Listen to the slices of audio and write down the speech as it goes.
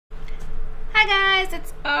Hi guys,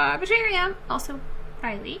 it's Arbitrarium, also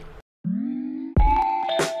Riley.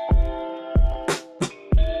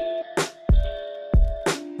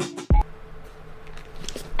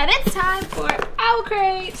 And it's time for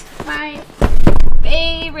OwlCrate, my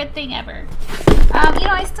favorite thing ever. You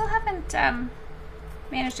know, I still haven't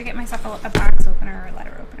managed to get myself a box opener or a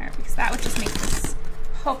letter opener because that would just make this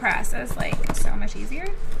whole process like so much easier.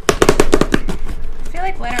 I feel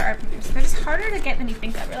like letter openers, they're just harder to get than you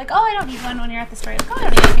think of. You're like, oh, I don't need one when you're at the store. Like, oh, I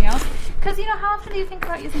don't need anything else. Because, you know, how often do you think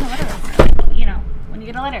about using a letter opener? Like, you know, when you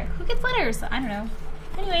get a letter. Who gets letters? I don't know.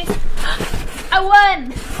 Anyways, I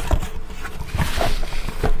won!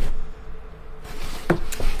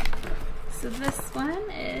 So this one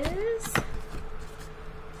is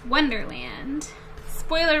Wonderland.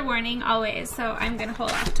 Spoiler warning always, so I'm going to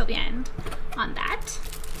hold off till the end on that.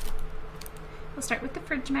 We'll start with the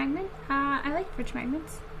fridge magnet. I like fridge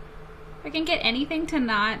magnets. If I can get anything to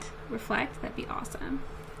not reflect, that'd be awesome.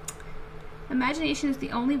 Imagination is the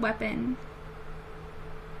only weapon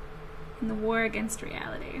in the war against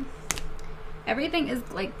reality. Everything is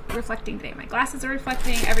like reflecting today. My glasses are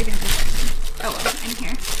reflecting, everything's reflecting. Oh well, I'm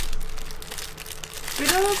here.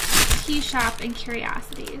 Riddle, Tea Shop, and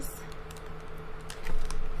Curiosities.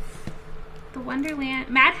 The Wonderland,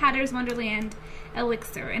 Mad Hatter's Wonderland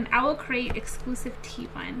Elixir, an OwlCrate exclusive tea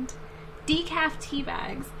blend. Decaf tea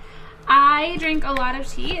bags. I drink a lot of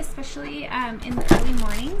tea, especially in the early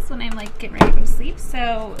mornings when I'm like getting ready to go to sleep,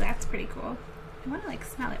 so that's pretty cool. I want to like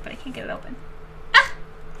smell it, but I can't get it open. Ah!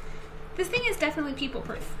 This thing is definitely people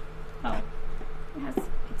proof. Oh,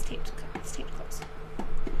 it's taped closed.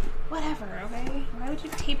 Whatever, okay? Why would you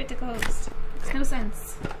tape it to closed? Makes no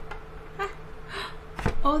sense. Ah.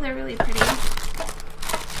 Oh, they're really pretty.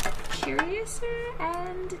 Curiouser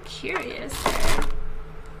and Curiouser.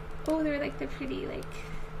 Oh, they're like the pretty, like,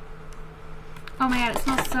 oh my god, it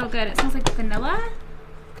smells so good. It smells like vanilla.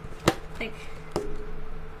 Like,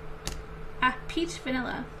 peach,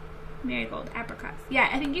 vanilla, marigold, apricots. Yeah,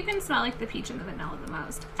 I think you can smell like the peach and the vanilla the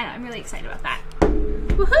most. I know, I'm really excited about that.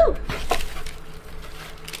 Woohoo!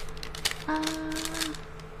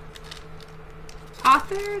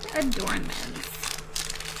 Authored Adornments.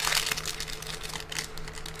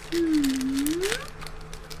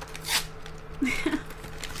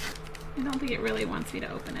 I don't think it really wants me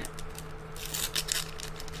to open it.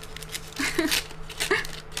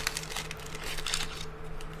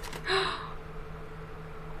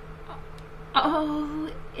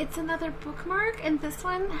 Oh, it's another bookmark, and this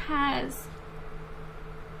one has,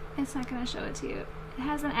 it's not going to show it to you. It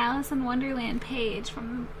has an Alice in Wonderland page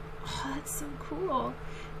from, oh, that's so cool.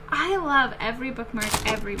 I love every bookmark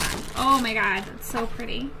every month. Oh my god, that's so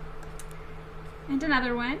pretty. And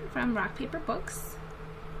another one from Rock Paper Books.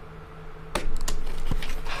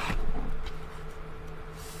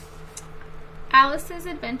 Alice's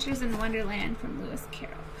Adventures in Wonderland from Lewis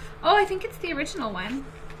Carroll. Oh, I think it's the original one.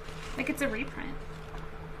 Like it's a reprint.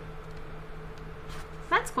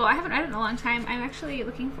 That's cool. I haven't read it in a long time. I'm actually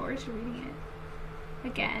looking forward to reading it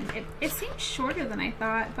again. It seemed shorter than I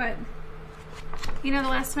thought, but you know, the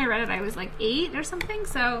last time I read it I was like 8 or something,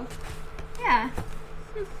 so yeah.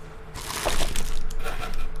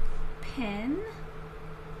 Pin.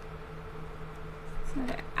 It's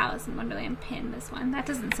another Alice in Wonderland pin, this one. That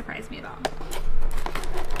doesn't surprise me at all.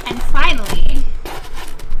 And finally,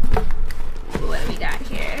 what do we got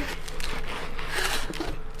here?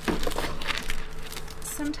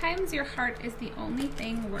 Sometimes Your Heart is the Only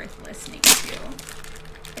Thing Worth Listening to.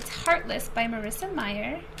 It's Heartless by Marissa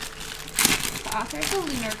Meyer, the author of the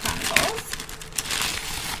Lunar Chronicles.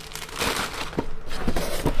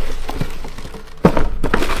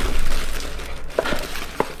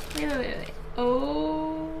 Wait.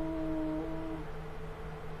 Oh.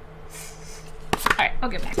 Alright, I'll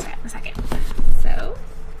get back to that in a second. So,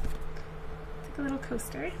 it's like a little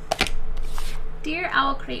coaster. Dear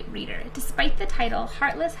OwlCrate reader, despite the title,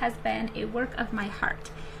 Heartless has been a work of my heart.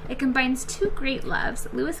 It combines two great loves,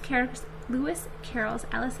 Lewis Carroll's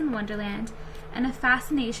Alice in Wonderland and a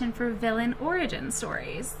fascination for villain origin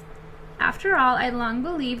stories. After all, I long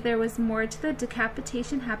believed there was more to the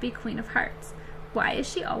decapitation-happy Queen of Hearts. Why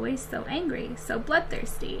is she always so angry, so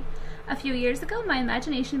bloodthirsty? A few years ago, my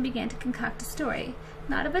imagination began to concoct a story,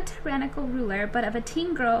 not of a tyrannical ruler, but of a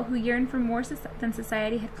teen girl who yearned for more than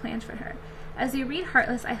society had planned for her. As you read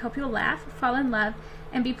Heartless, I hope you'll laugh, fall in love,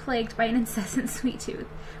 and be plagued by an incessant sweet tooth.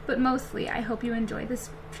 But mostly, I hope you enjoy this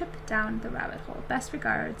trip down the rabbit hole. Best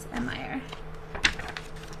regards, Meyer.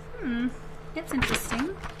 It's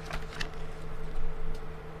interesting.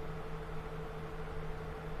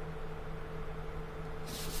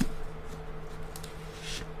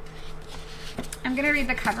 I'm gonna read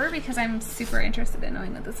the cover because I'm super interested in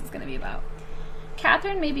knowing what this is gonna be about.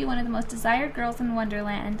 Catherine may be one of the most desired girls in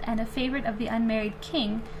Wonderland and a favorite of the unmarried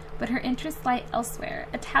king, but her interests lie elsewhere.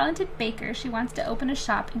 A talented baker, she wants to open a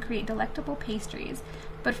shop and create delectable pastries,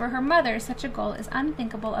 but for her mother, such a goal is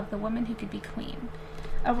unthinkable of the woman who could be queen.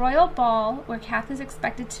 A royal ball where Kath is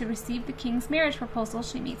expected to receive the king's marriage proposal,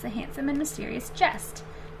 she meets a handsome and mysterious jest.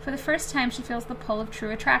 For the first time, she feels the pull of true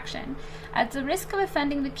attraction. At the risk of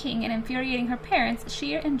offending the king and infuriating her parents,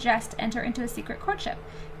 she and Jest enter into a secret courtship.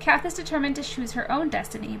 Kath is determined to choose her own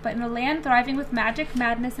destiny, but in a land thriving with magic,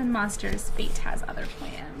 madness, and monsters, fate has other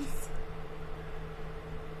plans.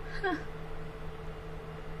 Huh.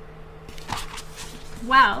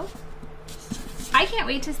 Well, I can't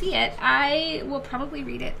wait to see it. I will probably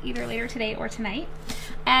read it either later today or tonight.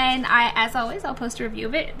 And as always, I'll post a review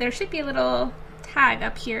of it. There should be a little tag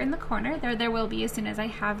up here in the corner. There will be as soon as I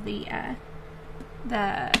have the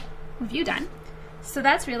review done. So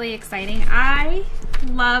that's really exciting. I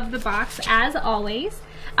love the box as always.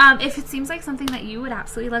 If it seems like something that you would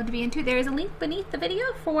absolutely love to be into, there is a link beneath the video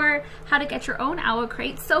for how to get your own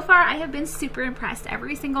OwlCrate. So far, I have been super impressed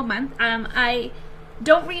every single month. I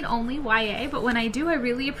don't read only YA, but when I do, I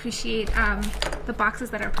really appreciate the boxes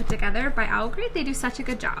that are put together by OwlCrate. They do such a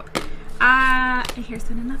good job. Here's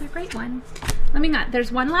another great one. Let me not.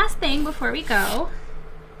 There's one last thing before we go.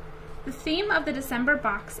 The theme of the December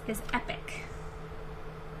box is epic.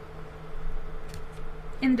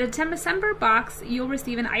 In the December box, you'll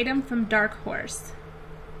receive an item from Dark Horse.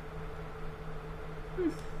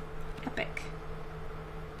 Epic.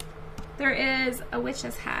 There is a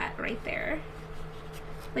witch's hat right there.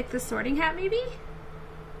 Like the sorting hat, maybe?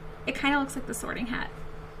 It kind of looks like the sorting hat.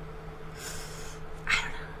 I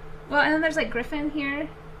don't know. Well, and then there's like Griffin here.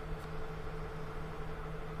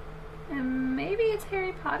 And maybe it's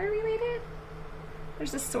Harry Potter related?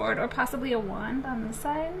 There's a sword or possibly a wand on this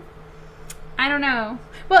side. I don't know.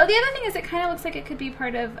 Well, the other thing is it kind of looks like it could be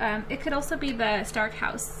part of, it could also be the Stark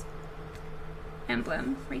House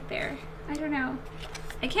emblem right there. I don't know.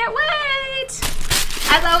 I can't wait!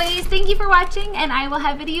 As always, thank you for watching, and I will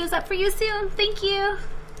have videos up for you soon. Thank you!